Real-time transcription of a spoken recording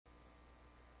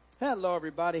Hello,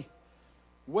 everybody.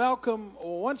 Welcome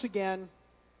once again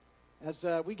as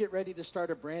we get ready to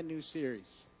start a brand new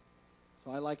series.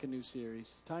 So I like a new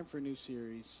series. Time for a new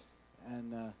series.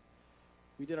 And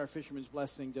we did our Fisherman's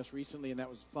Blessing just recently, and that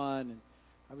was fun. And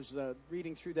I was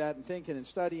reading through that and thinking and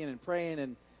studying and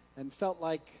praying and felt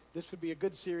like this would be a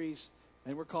good series.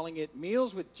 And we're calling it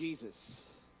Meals with Jesus.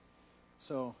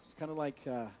 So it's kind of like,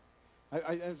 it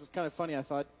was kind of funny. I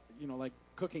thought, like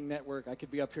Cooking Network, I could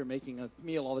be up here making a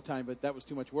meal all the time, but that was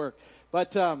too much work.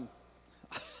 But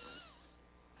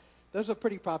those are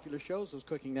pretty popular shows, those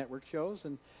Cooking Network shows.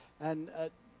 And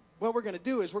what we're going to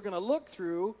do is we're going to look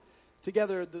through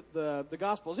together the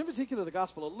Gospels, in particular the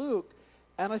Gospel of Luke,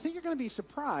 and I think you're going to be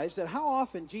surprised at how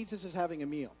often Jesus is having a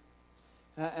meal.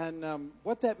 And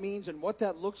what that means and what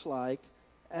that looks like,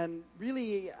 and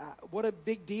really what a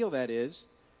big deal that is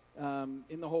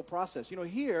in the whole process.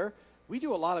 Here we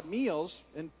do a lot of meals,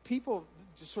 and people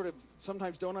just sort of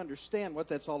sometimes don't understand what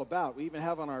that's all about. We even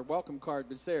have on our welcome card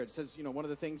that's there. It says, one of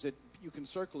the things that you can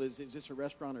circle is this a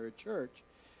restaurant or a church?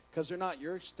 Because they're not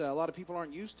used. A lot of people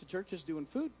aren't used to churches doing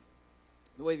food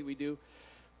the way that we do.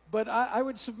 But I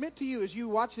would submit to you, as you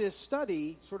watch this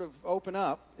study sort of open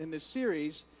up in this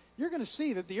series, you're going to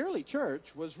see that the early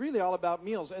church was really all about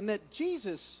meals, and that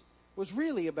Jesus was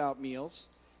really about meals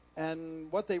and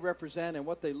what they represent and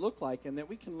what they look like, and that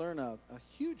we can learn a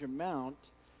huge amount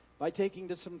by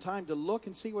taking some time to look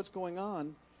and see what's going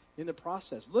on in the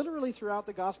process. Literally throughout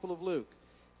the Gospel of Luke,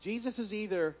 Jesus is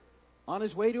either on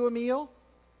his way to a meal,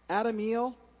 at a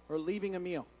meal, or leaving a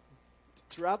meal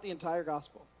throughout the entire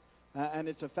Gospel. And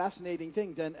it's a fascinating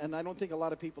thing, and I don't think a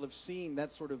lot of people have seen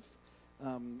that sort of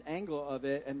angle of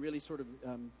it and really sort of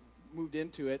moved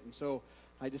into it. And so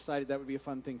I decided that would be a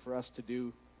fun thing for us to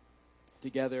do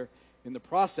together in the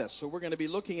process. So we're going to be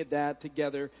looking at that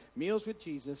together, Meals with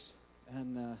Jesus.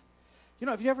 And,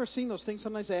 have you ever seen those things?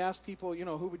 Sometimes they ask people,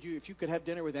 who would you, if you could have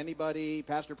dinner with anybody,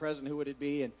 pastor, president, who would it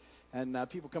be? And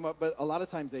people come up, but a lot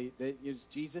of times they use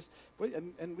Jesus.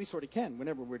 And we sort of can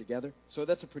whenever we're together. So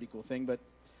that's a pretty cool thing. But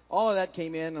all of that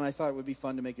came in, and I thought it would be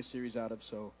fun to make a series out of.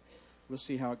 So we'll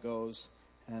see how it goes.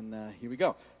 And here we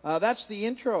go. That's the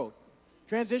intro.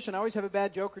 Transition. I always have a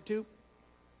bad joke or two.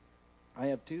 I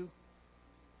have two.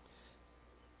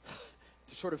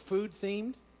 They're sort of food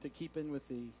themed to keep in with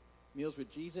the Meals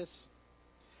with Jesus.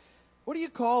 What do you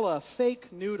call a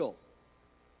fake noodle?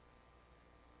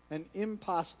 An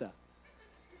impasta.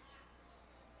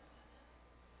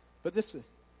 But this,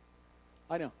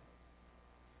 I know.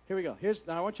 Here we go.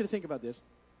 Now I want you to think about this.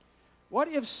 What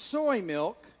if soy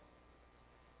milk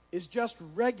is just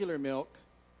regular milk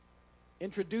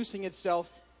introducing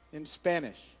itself in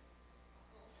Spanish?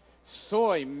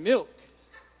 Soy milk.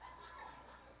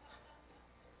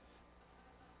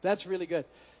 That's really good.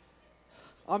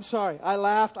 I'm sorry. I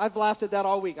laughed. I've laughed at that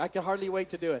all week. I can hardly wait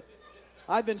to do it.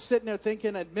 I've been sitting there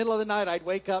thinking at the middle of the night I'd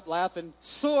wake up laughing,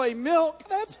 soy milk.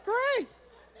 That's great.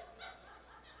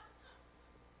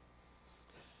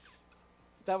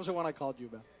 That was the one I called you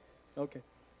about. Okay.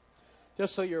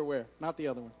 Just so you're aware. Not the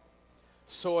other one.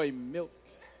 Soy milk.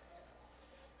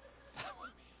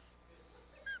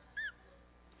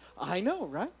 I know,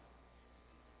 right?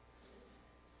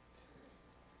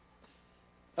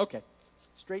 Okay.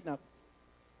 Straighten up.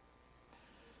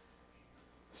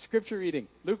 Scripture reading.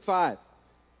 Luke 5.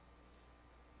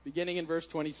 Beginning in verse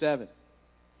 27.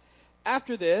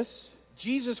 After this,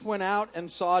 Jesus went out and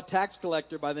saw a tax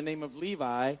collector by the name of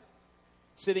Levi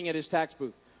sitting at his tax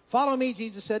booth. Follow me,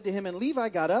 Jesus said to him, and Levi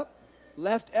got up,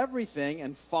 left everything,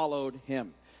 and followed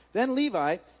him. Then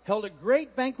Levi held a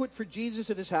great banquet for Jesus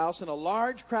at his house, and a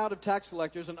large crowd of tax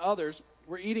collectors and others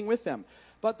were eating with them.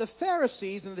 But the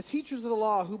Pharisees and the teachers of the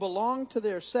law who belonged to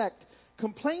their sect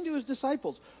complained to his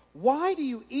disciples, "Why do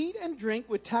you eat and drink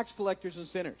with tax collectors and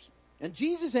sinners?" And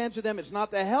Jesus answered them, "It's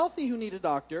not the healthy who need a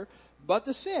doctor, but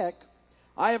the sick.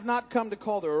 I have not come to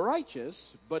call the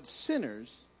righteous, but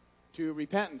sinners to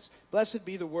repentance." Blessed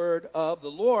be the word of the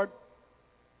Lord.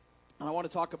 And I want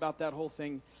to talk about that whole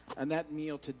thing and that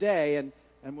meal today, and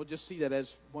we'll just see that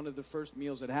as one of the first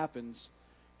meals that happens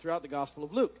throughout the Gospel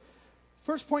of Luke.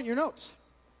 First point in your notes.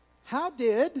 How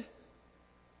did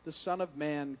the Son of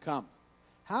Man come?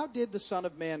 How did the Son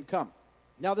of Man come?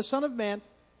 Now, the Son of Man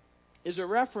is a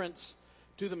reference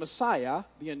to the Messiah,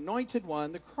 the anointed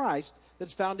one, the Christ,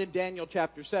 that's found in Daniel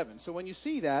chapter 7. So when you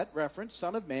see that reference,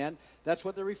 Son of Man, that's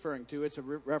what they're referring to. It's a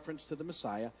reference to the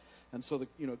Messiah. And so,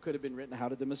 it could have been written, how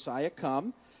did the Messiah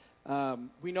come?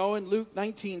 We know in Luke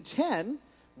 19:10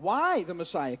 why the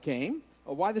Messiah came,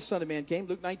 or why the Son of Man came.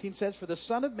 Luke 19 says, "For the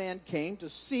Son of Man came to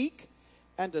seek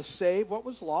and to save what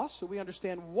was lost." So we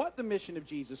understand what the mission of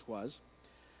Jesus was.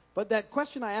 But that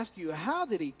question I asked you, how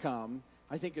did he come,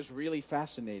 I think is really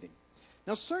fascinating.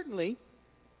 Now, certainly,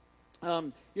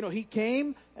 he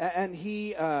came and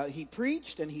he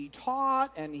preached and he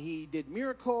taught and he did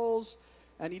miracles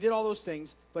and he did all those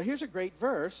things. But here's a great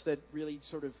verse that really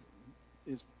sort of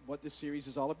is what this series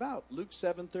is all about. Luke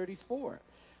 7:34.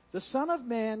 The Son of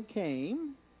Man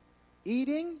came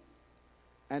eating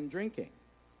and drinking.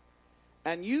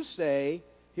 And you say,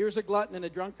 here's a glutton and a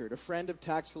drunkard, a friend of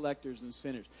tax collectors and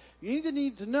sinners. You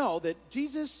need to know that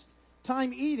Jesus'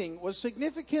 time eating was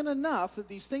significant enough that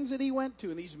these things that he went to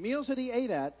and these meals that he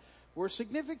ate at were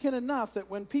significant enough that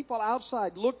when people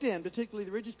outside looked in, particularly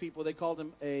the religious people, they called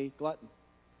him a glutton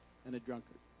and a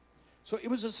drunkard. So it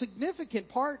was a significant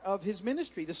part of his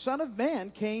ministry. The Son of Man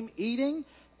came eating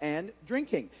and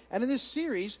drinking. And in this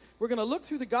series, we're going to look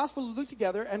through the Gospel of Luke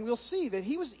together, and we'll see that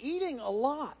he was eating a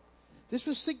lot. This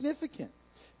was significant.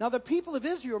 Now, the people of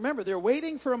Israel, remember, they're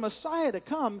waiting for a Messiah to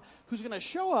come who's going to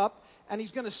show up, and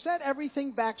he's going to set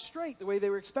everything back straight the way they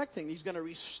were expecting. He's going to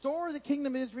restore the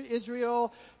kingdom of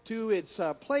Israel to its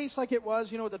place like it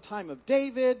was, at the time of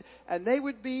David, and they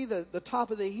would be the top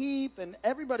of the heap, and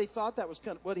everybody thought that was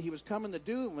kind of what he was coming to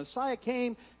do. When Messiah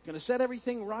came, going to set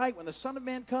everything right. When the Son of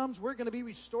Man comes, we're going to be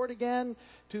restored again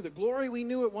to the glory we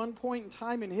knew at one point in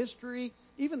time in history.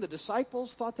 Even the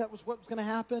disciples thought that was what was going to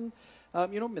happen.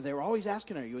 They were always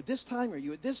asking, are you at this time? Are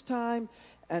you at this time?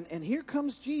 And here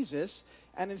comes Jesus,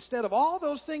 and instead of all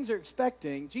those things they're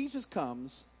expecting, Jesus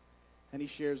comes and he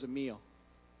shares a meal.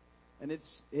 And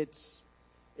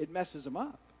it messes them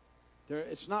up.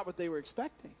 It's not what they were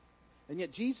expecting. And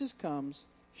yet Jesus comes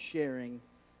sharing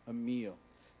a meal.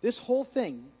 This whole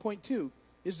thing, point 2,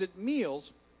 is that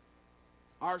meals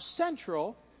are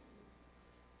central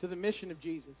to the mission of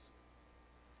Jesus.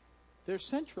 They're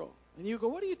central. And you go,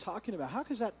 what are you talking about? How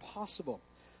is that possible?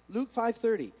 Luke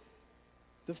 5:30.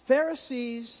 The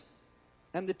Pharisees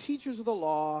and the teachers of the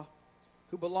law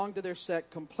who belonged to their sect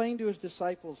complained to his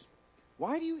disciples,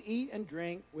 why do you eat and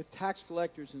drink with tax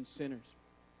collectors and sinners?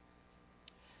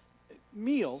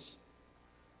 Meals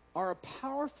are a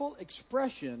powerful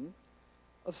expression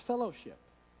of fellowship.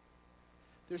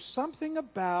 There's something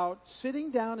about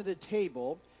sitting down at a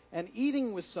table and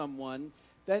eating with someone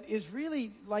that is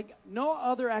really like no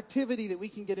other activity that we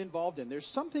can get involved in. There's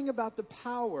something about the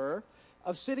power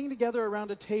of sitting together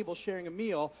around a table sharing a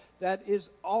meal that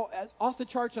is off the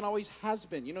charts and always has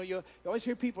been. You always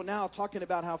hear people now talking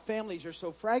about how families are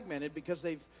so fragmented because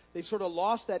they've sort of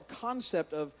lost that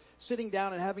concept of sitting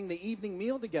down and having the evening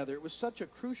meal together. It was such a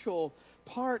crucial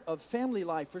part of family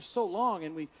life for so long,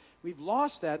 and we've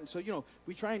lost that. And so,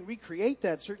 we try and recreate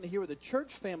that, certainly here with the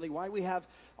church family, why we have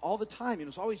all the time.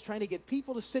 It's always trying to get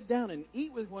people to sit down and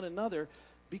eat with one another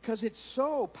because it's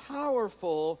so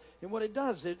powerful in what it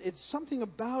does. It's something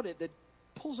about it that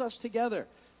pulls us together.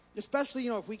 Especially,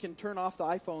 if we can turn off the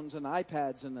iPhones and the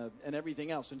iPads and everything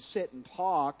else and sit and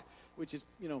talk, which is,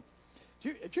 do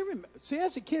you remember, see,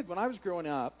 as a kid, when I was growing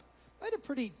up, I had a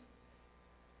pretty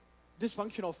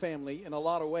dysfunctional family in a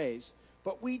lot of ways,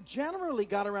 but we generally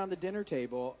got around the dinner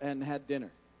table and had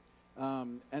dinner.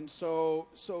 And so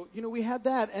we had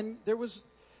that, and there was,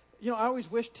 I always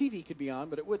wished TV could be on,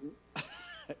 but it wouldn't.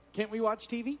 Can't we watch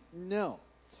TV? No.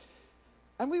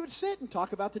 And we would sit and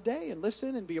talk about the day and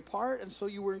listen and be a part, and so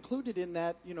you were included in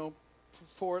that,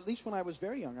 for at least when I was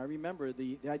very young. I remember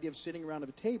the idea of sitting around a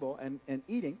table and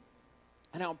eating,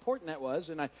 and how important that was.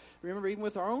 And I remember even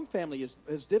with our own family,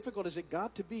 as difficult as it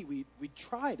got to be, we'd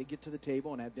try to get to the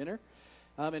table and have dinner.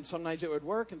 And sometimes it would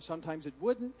work, and sometimes it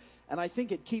wouldn't. And I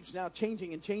think it keeps now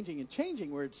changing and changing and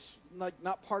changing, where it's like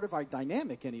not part of our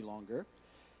dynamic any longer.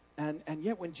 And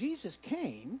yet when Jesus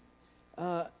came,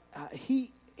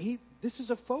 this is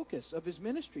a focus of his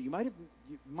ministry. You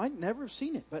might never have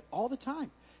seen it, but all the time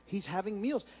he's having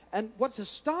meals. And what's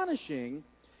astonishing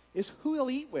is who he'll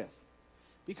eat with,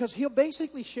 because he'll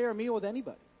basically share a meal with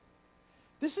anybody.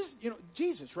 This is,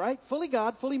 Jesus, right? Fully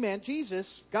God, fully man.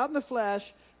 Jesus, God in the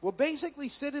flesh, will basically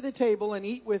sit at a table and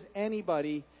eat with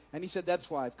anybody. And he said, that's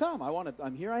why I've come.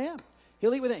 Here I am.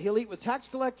 He'll eat with tax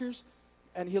collectors,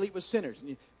 and he'll eat with sinners.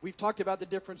 And we've talked about the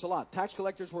difference a lot. Tax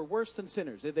collectors were worse than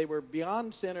sinners. They were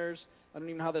beyond sinners. I don't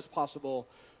even know how that's possible.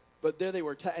 But there they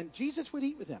were. And Jesus would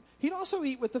eat with them. He'd also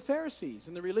eat with the Pharisees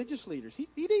and the religious leaders. He'd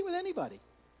eat with anybody.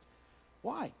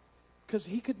 Why? Because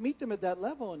he could meet them at that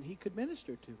level, and he could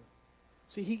minister to them.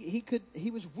 See,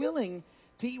 he was willing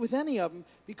to eat with any of them,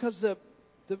 because the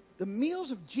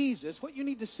meals of Jesus, what you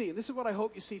need to see, and this is what I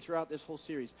hope you see throughout this whole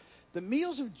series, the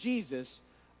meals of Jesus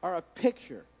are a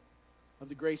picture of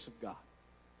the grace of God.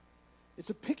 It's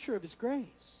a picture of his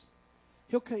grace.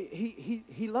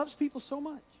 He loves people so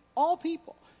much. All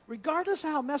people. regardless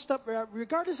of how messed up,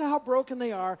 regardless of how broken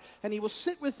they are, and he will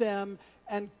sit with them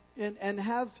and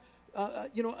have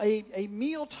a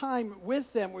meal time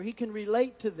with them where he can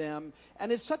relate to them. And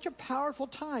it's such a powerful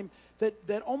time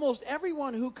that almost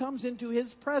everyone who comes into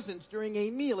his presence during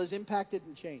a meal is impacted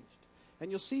and changed. And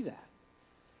you'll see that.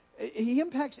 He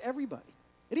impacts everybody.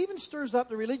 It even stirs up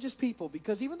the religious people,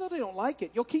 because even though they don't like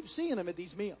it, you'll keep seeing him at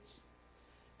these meals.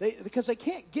 Because they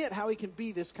can't get how he can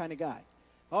be this kind of guy.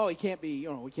 Oh, he can't be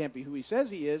who he says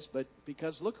he is, but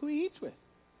because look who he eats with.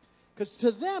 Because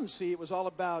to them, see, it was all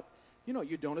about,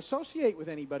 you don't associate with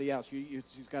anybody else.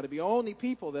 You've got to be only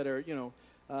people that are,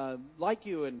 like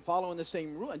you and following the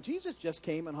same rule. And Jesus just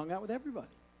came and hung out with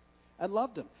everybody and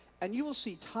loved them. And you will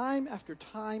see time after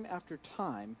time after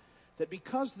time that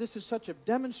because this is such a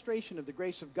demonstration of the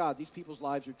grace of God, these people's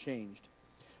lives are changed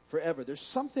forever. There's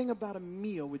something about a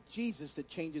meal with Jesus that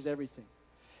changes everything.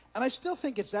 And I still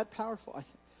think it's that powerful. I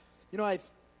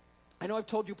know I've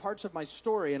told you parts of my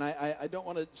story, and I don't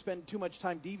want to spend too much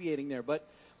time deviating there, but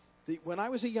when I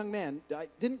was a young man, I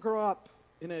didn't grow up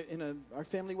our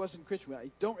family wasn't Christian. I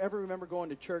don't ever remember going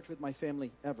to church with my family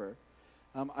ever.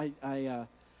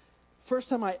 First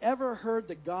time I ever heard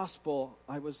the gospel,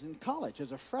 I was in college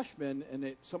as a freshman,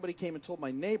 and somebody came and told my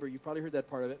neighbor, you probably heard that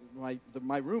part of it,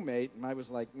 my roommate, and I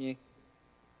was like, meh.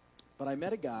 But I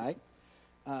met a guy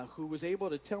who was able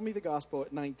to tell me the gospel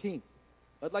at 19.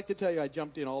 I'd like to tell you I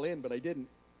jumped in all in, but I didn't.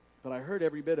 But I heard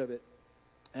every bit of it.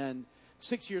 And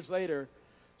 6 years later,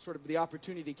 sort of the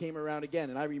opportunity came around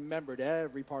again, and I remembered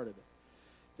every part of it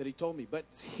that he told me. But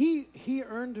he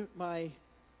earned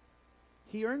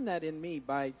that in me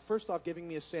by, first off, giving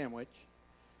me a sandwich.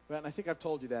 And I think I've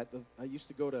told you that. I used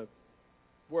to go to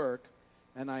work,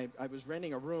 and I was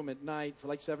renting a room at night for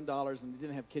like $7, and they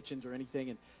didn't have kitchens or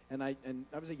anything. And I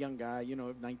was a young guy,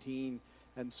 19.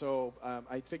 And so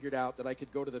I figured out that I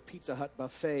could go to the Pizza Hut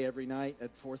buffet every night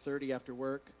at 4:30 after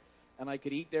work, and I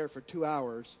could eat there for 2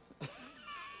 hours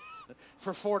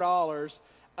for $4,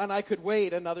 and I could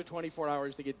wait another 24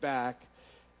 hours to get back.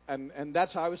 And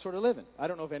that's how I was sort of living. I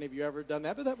don't know if any of you ever done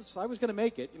that, but I was going to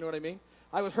make it. You know what I mean?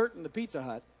 I was hurting the Pizza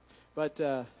Hut, but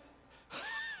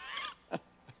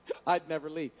I'd never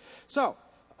leave. So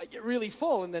I get really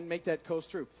full and then make that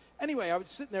coast through. Anyway, I was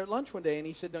sitting there at lunch one day, and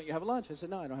he said, "Don't you have a lunch?" I said,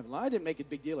 "No, I don't have a lunch." I didn't make a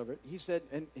big deal of it. He said,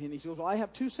 and he said, "Well, I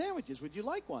have 2 sandwiches. Would you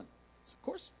like one?" Said, of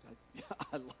course,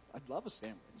 I'd love a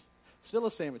sandwich. Still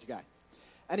a sandwich guy.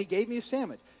 And he gave me a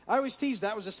sandwich. I always teased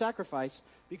that was a sacrifice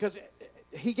because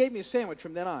he gave me a sandwich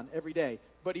from then on every day,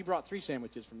 but he brought 3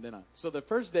 sandwiches from then on. So the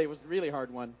first day was the really hard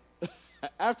one.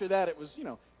 After that, it was,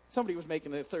 somebody was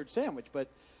making a 3rd sandwich, but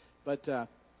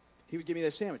he would give me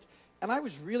that sandwich. And I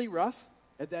was really rough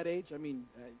at that age. I mean,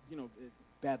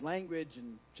 bad language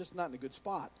and just not in a good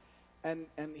spot. And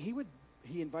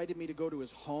he invited me to go to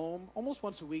his home almost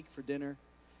once a week for dinner.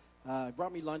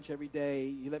 Brought me lunch every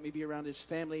day. He let me be around his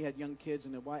family. He had young kids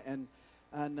and a wife, and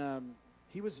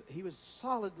he was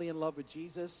solidly in love with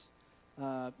Jesus.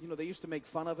 They used to make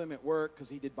fun of him at work because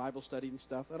he did Bible study and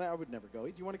stuff, and I would never go.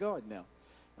 Do you want to go?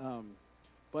 No.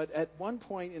 But at one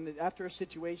point, after a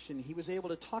situation, he was able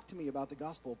to talk to me about the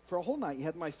gospel for a whole night. He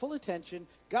had my full attention,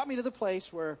 got me to the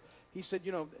place where he said,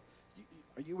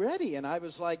 "Are you ready?" And I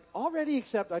was like, "All ready,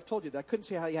 except I've told you that I couldn't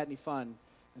see how you had any fun."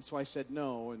 And so I said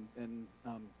no,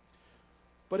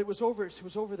 but it was over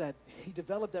that he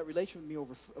developed that relation with me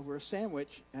over a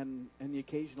sandwich and the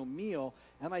occasional meal,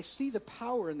 and I see the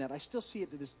power in that. I still see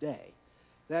it to this day,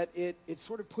 that it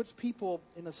sort of puts people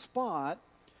in a spot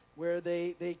where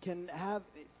they can have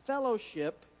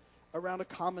fellowship around a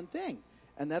common thing,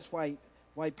 and that's why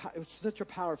it was such a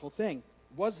powerful thing.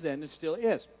 Was then, and still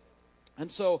is.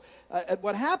 And so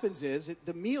what happens is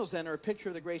the meals then are a picture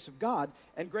of the grace of God,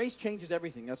 and grace changes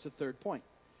everything. That's the 3rd point.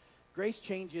 Grace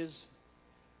changes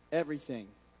everything.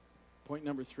 Point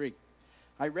number 3.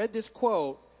 I read this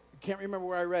quote. I can't remember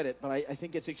where I read it, but I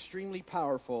think it's extremely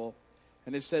powerful.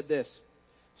 And it said this: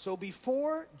 "So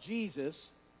before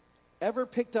Jesus ever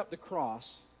picked up the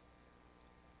cross,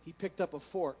 he picked up a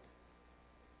fork,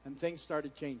 and things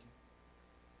started changing."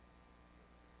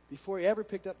 Before he ever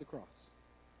picked up the cross,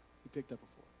 he picked up a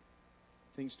fork.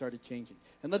 Things started changing.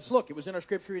 And let's look. It was in our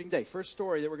scripture reading day. First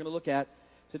story that we're going to look at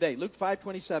today, Luke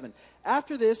 5:27.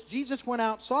 After this, Jesus went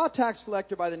out, saw a tax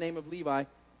collector by the name of Levi,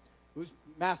 who's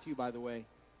Matthew, by the way,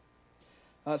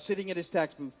 sitting at his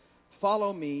tax booth.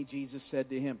 "Follow me," Jesus said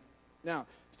to him. Now,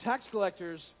 tax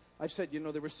collectors, I've said,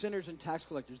 there were sinners and tax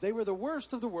collectors. They were the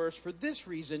worst of the worst. For this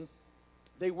reason,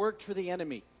 they worked for the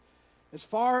enemy. As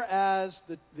far as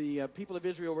the people of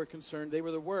Israel were concerned, they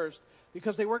were the worst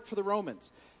because they worked for the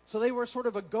Romans. So they were sort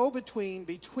of a go-between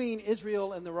between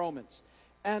Israel and the Romans.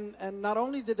 And not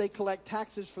only did they collect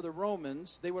taxes for the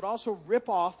Romans, they would also rip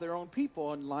off their own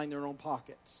people and line their own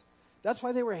pockets. That's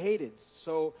why they were hated.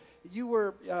 So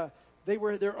they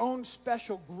were their own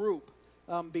special group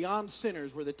beyond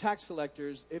sinners, were the tax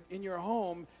collectors. If in your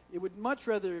home, it would much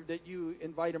rather that you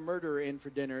invite a murderer in for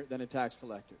dinner than a tax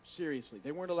collector. Seriously.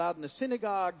 They weren't allowed in the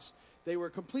synagogues. They were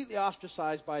completely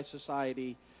ostracized by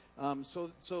society. So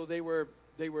they were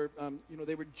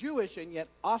Jewish and yet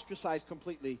ostracized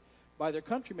completely by their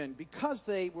countrymen because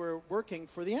they were working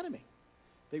for the enemy.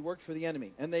 They worked for the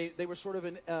enemy. And they were sort of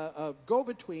a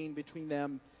go-between between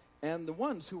them and the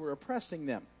ones who were oppressing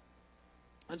them.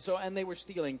 And they were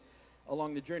stealing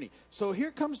along the journey. So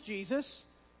here comes Jesus,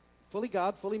 fully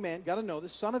God, fully man. Got to know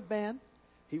this, Son of Man.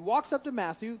 He walks up to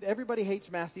Matthew. Everybody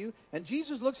hates Matthew. And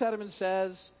Jesus looks at him and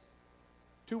says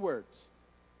 2 words,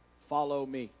 follow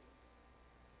me.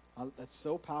 That's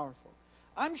so powerful.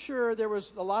 I'm sure there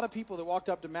was a lot of people that walked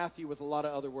up to Matthew with a lot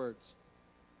of other words.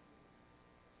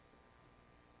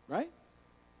 Right?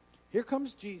 Here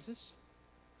comes Jesus.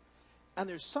 And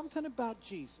there's something about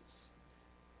Jesus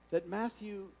that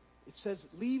Matthew, it says,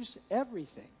 leaves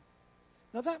everything.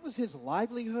 Now that was his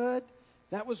livelihood.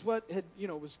 That was what had,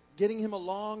 was getting him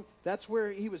along. That's where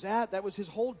he was at. That was his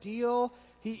whole deal.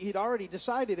 He'd already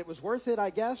decided it was worth it,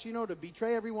 I guess, to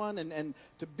betray everyone and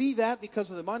to be that because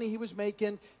of the money he was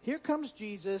making. Here comes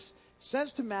Jesus,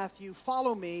 says to Matthew,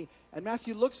 follow me. And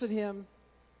Matthew looks at him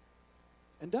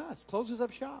and closes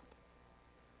up shop,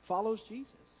 follows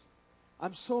Jesus.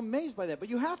 I'm so amazed by that. But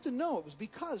you have to know it was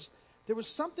because there was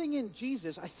something in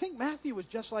Jesus. I think Matthew was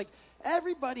just like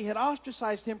everybody had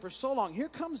ostracized him for so long. Here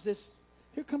comes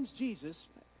Jesus.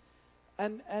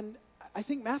 And I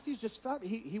think Matthew's just felt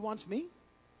he wants me.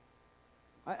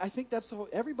 I think that's the whole,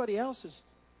 everybody else is,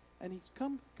 and he's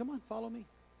come on, follow me.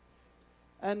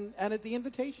 And at the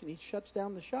invitation, he shuts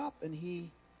down the shop and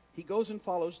he goes and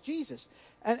follows Jesus.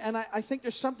 And I think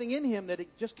there's something in him that it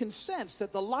just can sense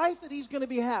that the life that he's going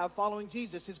to have following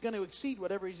Jesus is going to exceed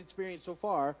whatever he's experienced so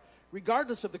far.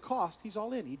 Regardless of the cost, he's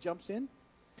all in. He jumps in,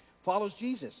 follows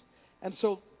Jesus. And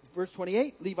so, verse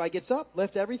 28, Levi gets up,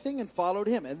 left everything, and followed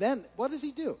him. And then, what does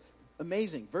he do?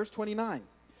 Amazing. Verse 29,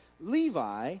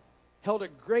 Levi held a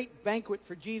great banquet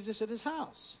for Jesus at his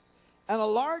house. And a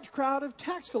large crowd of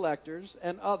tax collectors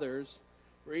and others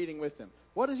were eating with him.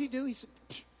 What does he do? He said,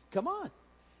 come on.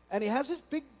 And he has this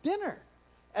big dinner.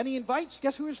 And he invites,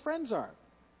 guess who his friends are?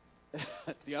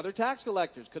 The other tax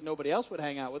collectors, because nobody else would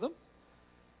hang out with him.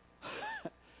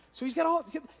 So he's got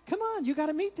come on, you got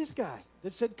to meet this guy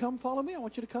that said, come follow me. I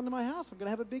want you to come to my house. I'm going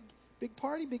to have a big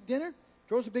party, big dinner.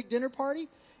 Throws a big dinner party.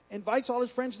 Invites all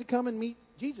his friends to come and meet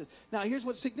Jesus. Now, here's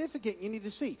what's significant you need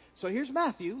to see. So here's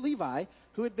Matthew, Levi,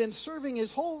 who had been serving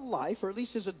his whole life, or at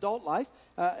least his adult life,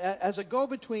 as a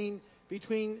go-between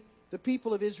between the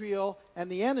people of Israel and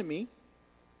the enemy,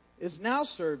 is now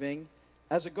serving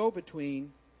as a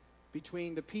go-between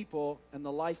between the people and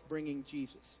the life-bringing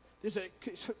Jesus.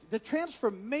 The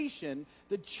transformation,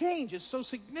 the change is so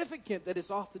significant that it's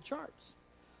off the charts.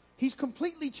 He's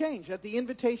completely changed at the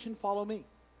invitation, follow me.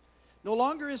 No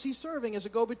longer is he serving as a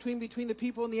go-between between the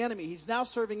people and the enemy. He's now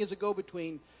serving as a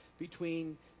go-between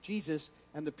between Jesus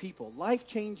and the people.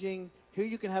 Life-changing. Here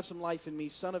you can have some life in me,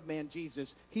 Son of Man,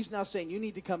 Jesus. He's now saying, you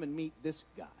need to come and meet this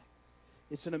guy.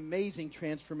 It's an amazing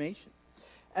transformation.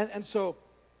 And so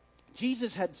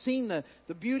Jesus had seen the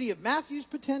beauty of Matthew's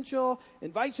potential,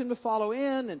 invites him to follow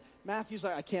in, and Matthew's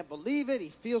like, I can't believe it. He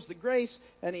feels the grace,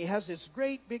 and he has this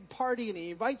great big party, and he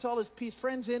invites all his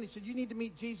friends in. He said, you need to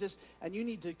meet Jesus, and you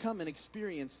need to come and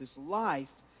experience this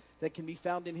life that can be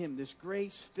found in him, this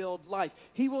grace-filled life.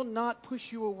 He will not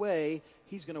push you away.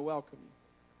 He's going to welcome you.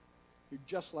 You're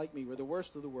just like me. We're the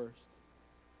worst of the worst.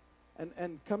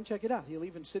 And come check it out. He'll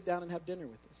even sit down and have dinner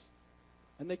with us.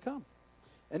 And they come.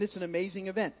 And it's an amazing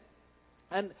event.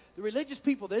 And the religious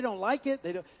people, they don't like it.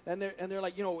 They don't, and they're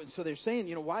like, so they're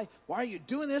saying, why are you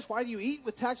doing this? Why do you eat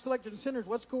with tax collectors and sinners?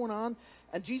 What's going on?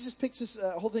 And Jesus picks this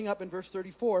whole thing up in verse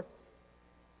 34.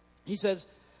 He says,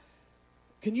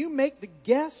 can you make the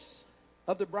guests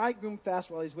of the bridegroom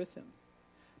fast while he's with him?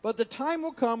 But the time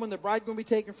will come when the bridegroom will be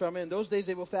taken from him. In those days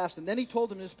they will fast. And then he told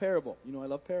them this parable. I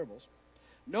love parables.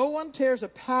 No one tears a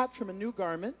patch from a new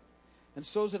garment and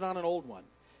sews it on an old one.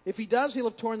 If he does, he'll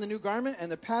have torn the new garment,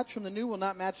 and the patch from the new will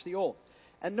not match the old.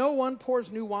 And no one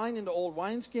pours new wine into old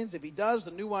wineskins. If he does,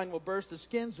 the new wine will burst the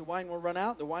skins, the wine will run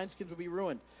out, the wineskins will be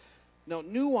ruined. No,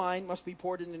 new wine must be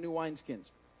poured into new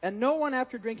wineskins. And no one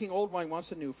after drinking old wine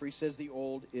wants a new, for he says the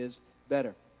old is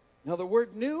better. Now the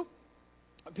word new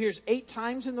appears 8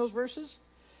 times in those verses.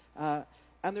 And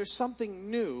there's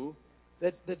something new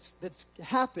that's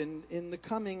happened in the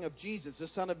coming of Jesus, the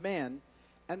Son of Man.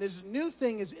 And this new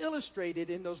thing is illustrated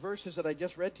in those verses that I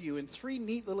just read to you in 3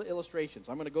 neat little illustrations.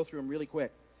 I'm going to go through them really quick.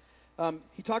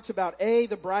 He talks about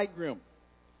the bridegroom.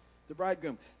 The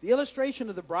bridegroom. The illustration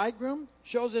of the bridegroom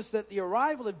shows us that the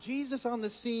arrival of Jesus on the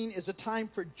scene is a time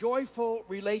for joyful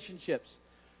relationships,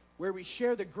 where we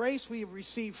share the grace we have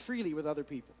received freely with other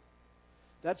people.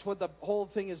 That's what the whole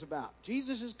thing is about.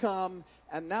 Jesus has come,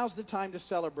 and now's the time to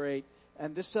celebrate,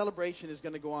 and this celebration is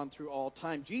going to go on through all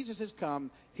time. Jesus has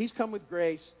come, he's come with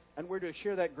grace, and we're to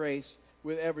share that grace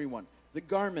with everyone. The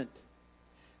garment.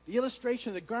 The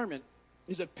illustration of the garment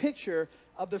is a picture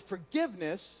of the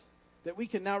forgiveness that we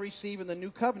can now receive in the new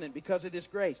covenant because of this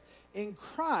grace. In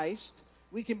Christ,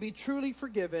 we can be truly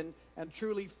forgiven and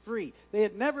truly free. They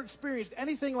had never experienced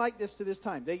anything like this to this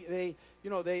time. They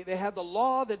had the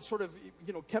law that sort of,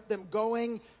 kept them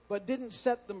going, but didn't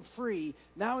set them free.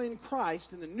 Now in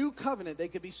Christ, in the new covenant, they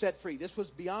could be set free. This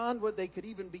was beyond what they could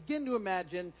even begin to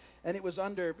imagine, and it was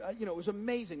it was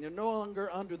amazing. They're no longer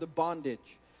under the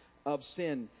bondage of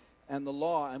sin and the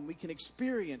law, and we can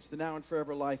experience the now and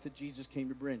forever life that Jesus came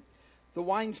to bring. The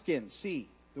wineskin,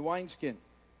 the wineskin.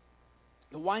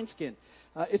 The wineskin.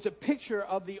 It's a picture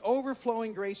of the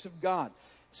overflowing grace of God.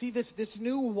 See, this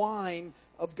new wine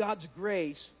of God's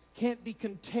grace can't be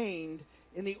contained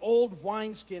in the old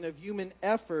wineskin of human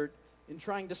effort in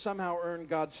trying to somehow earn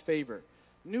God's favor.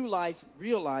 New life,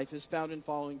 real life, is found in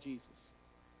following Jesus.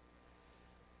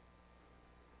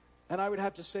 And I would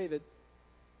have to say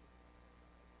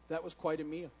that was quite a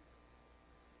meal.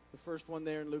 The first one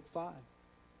there in Luke 5.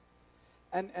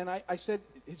 And I said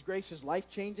his grace is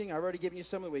life-changing. I've already given you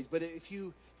some of the ways. But if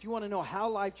you want to know how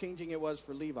life-changing it was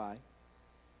for Levi,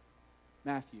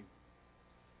 Matthew,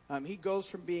 he goes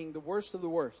from being the worst of the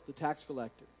worst, the tax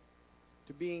collector,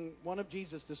 to being one of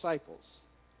Jesus' disciples,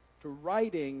 to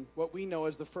writing what we know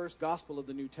as the first gospel of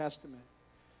the New Testament,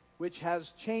 which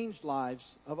has changed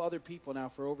lives of other people now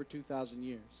for over 2,000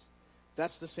 years.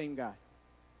 That's the same guy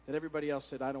that everybody else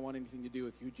said, I don't want anything to do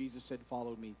with you. Jesus said,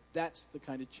 follow me. That's the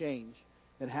kind of change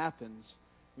that happens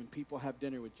when people have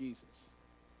dinner with Jesus.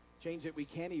 Change that we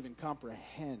can't even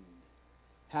comprehend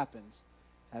happens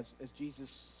as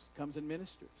Jesus comes and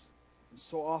ministers. And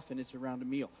so often it's around a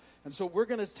meal. And so we're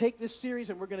going to take this series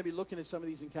and we're going to be looking at some of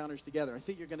these encounters together. I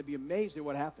think you're going to be amazed at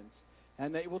what happens.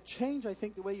 And it will change, I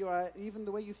think, the way you are, even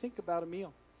the way you think about a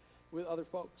meal with other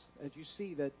folks. As you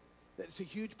see that it's a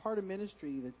huge part of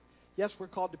ministry that, yes, we're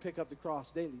called to pick up the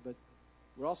cross daily, but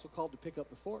we're also called to pick up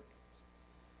the fork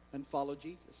and follow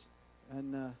Jesus.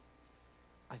 And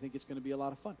I think it's going to be a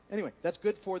lot of fun. Anyway, that's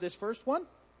good for this first one.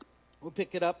 We'll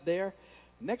pick it up there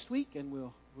next week, and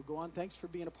we'll go on. Thanks for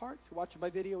being a part. If you're watching by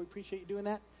video, we appreciate you doing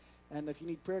that. And if you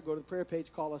need prayer, go to the prayer page,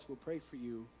 call us. We'll pray for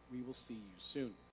you. We will see you soon.